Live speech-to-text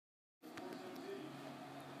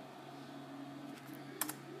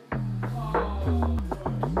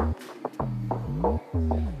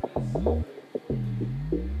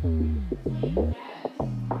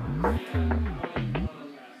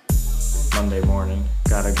Monday morning.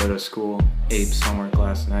 Gotta go to school. APES homework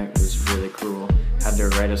last night was really cruel. Had to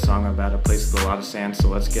write a song about a place with a lot of sand, so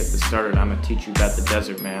let's get this started. I'ma teach you about the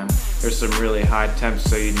desert, man. There's some really high temps,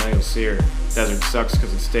 so you know you'll sear. Desert sucks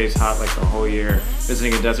cause it stays hot like the whole year.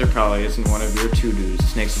 Visiting a desert probably isn't one of your to-dos.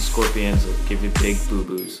 Snakes and scorpions will give you big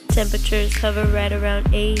boo-boos. Temperatures hover right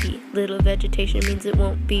around 80. Little vegetation means it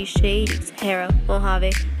won't be shady. Sahara,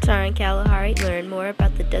 Mojave, Thar, and Kalahari. Learn more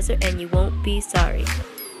about the desert and you won't be sorry.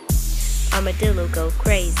 Armadillo go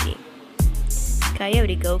crazy.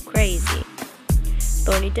 Coyote go crazy.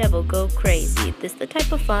 Thorny Devil go crazy. This the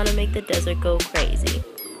type of fauna make the desert go crazy.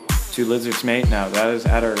 Two lizards mate, now that is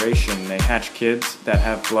adoration. They hatch kids that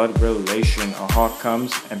have blood relation. A hawk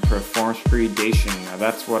comes and performs predation. Now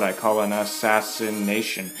that's what I call an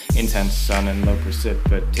assassination. Intense sun and low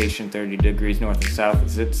precipitation. 30 degrees north and south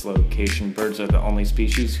is its location. Birds are the only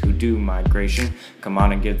species who do migration. Come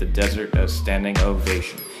on and give the desert a standing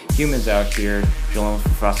ovation. Humans out here drilling for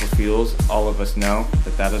fossil fuels, all of us know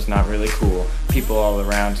that that is not really cool. People all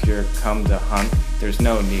around here come to hunt. There's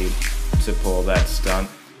no need to pull that stunt.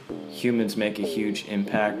 Humans make a huge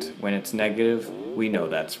impact. When it's negative, we know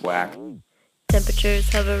that's whack.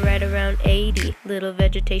 Temperatures hover right around 80. Little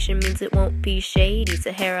vegetation means it won't be shady.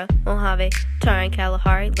 Sahara, Mojave, Thar, and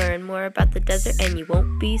Kalahari. Learn more about the desert and you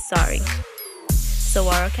won't be sorry.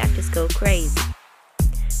 Saguaro cactus go crazy.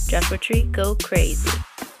 Jasper tree go crazy.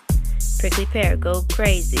 Prickly pear go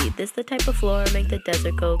crazy. This the type of flora make the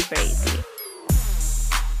desert go crazy.